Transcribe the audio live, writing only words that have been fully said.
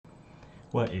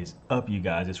What is up, you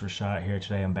guys? It's Rashad here.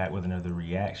 Today I'm back with another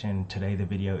reaction. Today the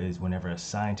video is Whenever a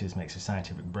Scientist Makes a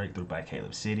Scientific Breakthrough by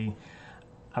CalebCity.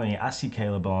 I mean, I see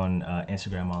Caleb on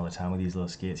Instagram all the time with these little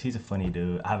skits. He's a funny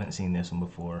dude. I haven't seen this one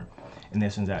before. And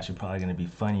this one's actually probably going to be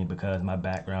funny because my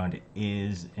background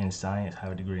is in science. I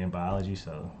have a degree in biology,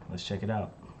 so let's check it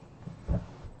out.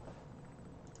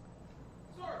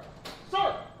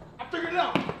 Sir, I figured it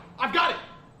out. I've got it.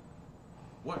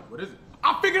 What is it?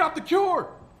 I figured out the cure.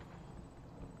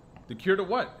 The cure to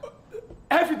what?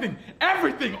 Everything.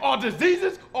 All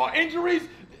diseases, all injuries,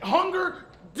 hunger,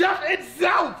 death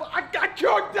itself. I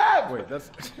cured death. Wait,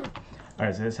 that's...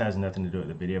 Alright, so this has nothing to do with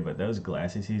the video, but those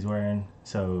glasses he's wearing,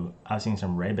 so I've seen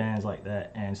some Ray-Bans like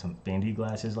that and some Fendi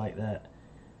glasses like that.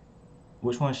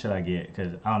 Which one should I get?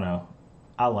 Because, I don't know.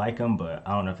 I like them, but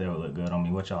I don't know if they would look good on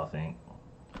me. What y'all think?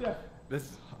 Yeah.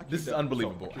 This is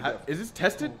unbelievable. Is this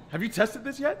tested? Have you tested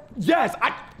this yet? Yes,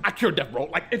 I cured death, bro.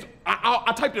 Like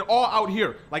I typed it all out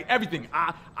here, like everything.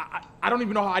 I don't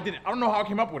even know how I did it. I don't know how I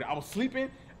came up with it. I was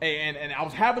sleeping and I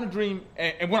was having a dream,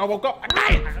 and when I woke up,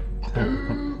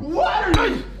 what are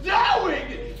you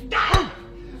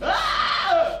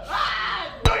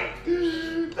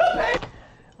doing?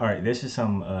 All right, this is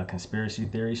some conspiracy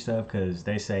theory stuff because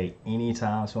they say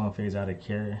anytime someone figures out a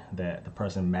cure that the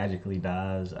person magically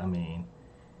dies. I mean,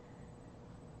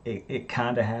 it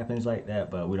kind of happens like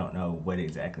that, but we don't know what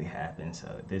exactly happened.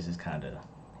 So this is kind of,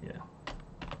 yeah.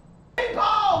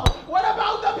 People! What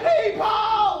about the people?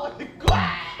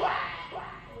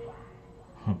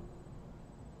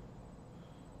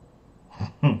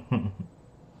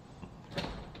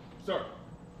 Sir,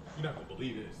 you're not gonna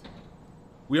believe this.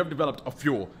 We have developed a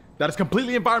fuel that is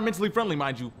completely environmentally friendly,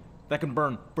 mind you, that can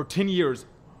burn for 10 years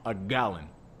a gallon.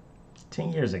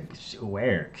 10 years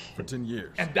where? For 10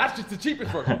 years. And that's just the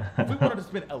cheapest version. If we wanted to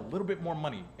spend a little bit more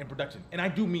money in production, and I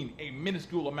do mean a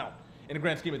minuscule amount in the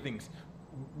grand scheme of things,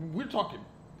 we're talking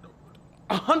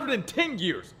 110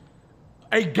 years,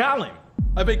 a gallon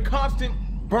of a constant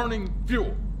burning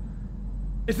fuel.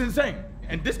 It's insane.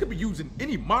 And this could be used in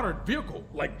any modern vehicle.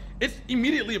 Like, it's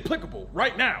immediately applicable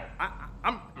right now.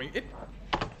 All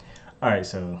right,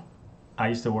 so I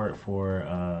used to work for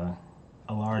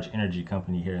a large energy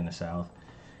company here in the South,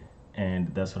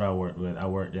 and that's what I worked with. I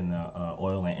worked in the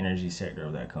oil and energy sector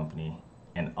of that company.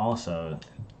 And also,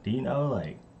 do you know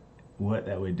like what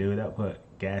that would do? That would put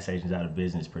gas stations out of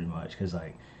business pretty much, because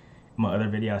like my other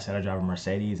video I said I drive a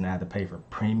Mercedes and I have to pay for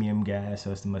premium gas,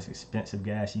 so it's the most expensive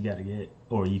gas you gotta get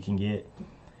or you can get.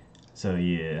 So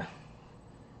yeah,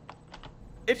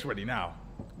 it's ready now.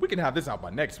 We can have this out by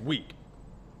next week.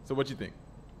 So what you think?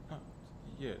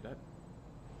 Yeah,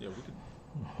 we could.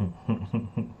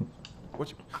 What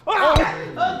you? Oh,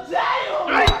 damn!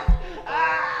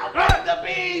 Where's the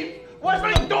beef? What's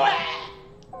he doing?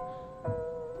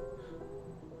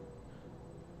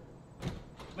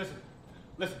 Listen.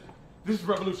 This is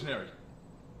revolutionary.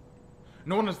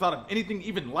 No one has thought of anything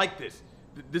even like this.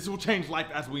 This will change life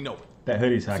as we know it. That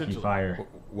hoodie's hockey fire.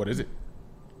 What is it?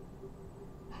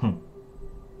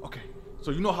 Okay,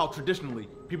 so you know how traditionally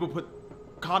people put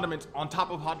condiments on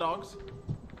top of hot dogs?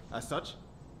 As such?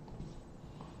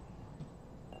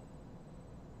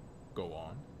 Go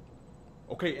on.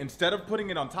 Okay, instead of putting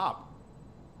it on top,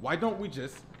 why don't we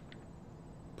just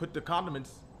put the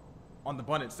condiments on the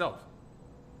bun itself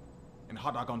and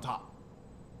hot dog on top?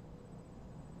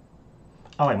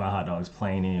 I like my hot dogs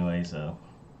plain anyway, so.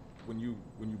 When you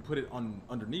put it on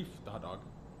underneath the hot dog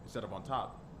instead of on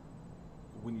top,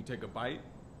 when you take a bite,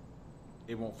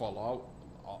 it won't fall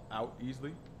out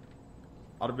easily.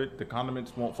 Out of it, the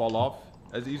condiments won't fall off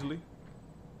as easily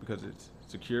because it's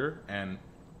secure, and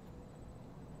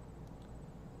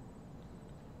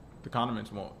the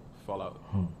condiments won't fall out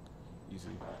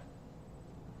easily.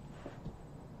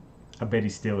 I bet he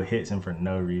still hits him for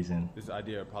no reason. This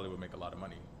idea probably would make a lot of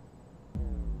money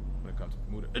when it comes to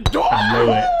food. I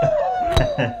knew it.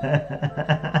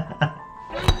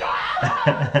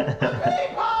 The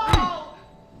people!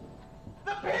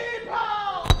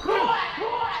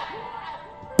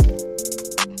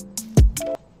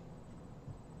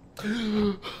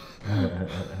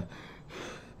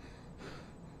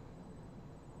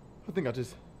 I think I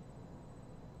just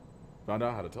found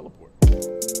out how to teleport.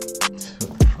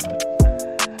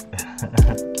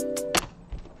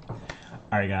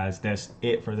 Alright guys, that's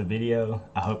it for the video.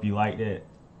 I hope you liked it.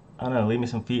 I don't know, leave me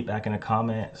some feedback in the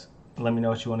comments. Let me know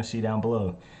what you want to see down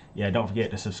below. Yeah, don't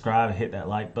forget to subscribe and hit that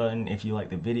like button if you like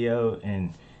the video,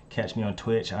 and catch me on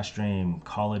Twitch. I stream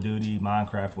Call of Duty,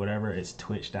 Minecraft, whatever. It's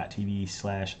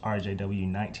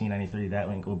twitch.tv/RJW1993. That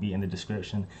link will be in the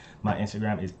description. My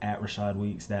Instagram is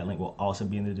 @RashadWeeks. That link will also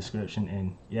be in the description.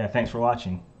 And yeah, thanks for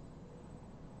watching.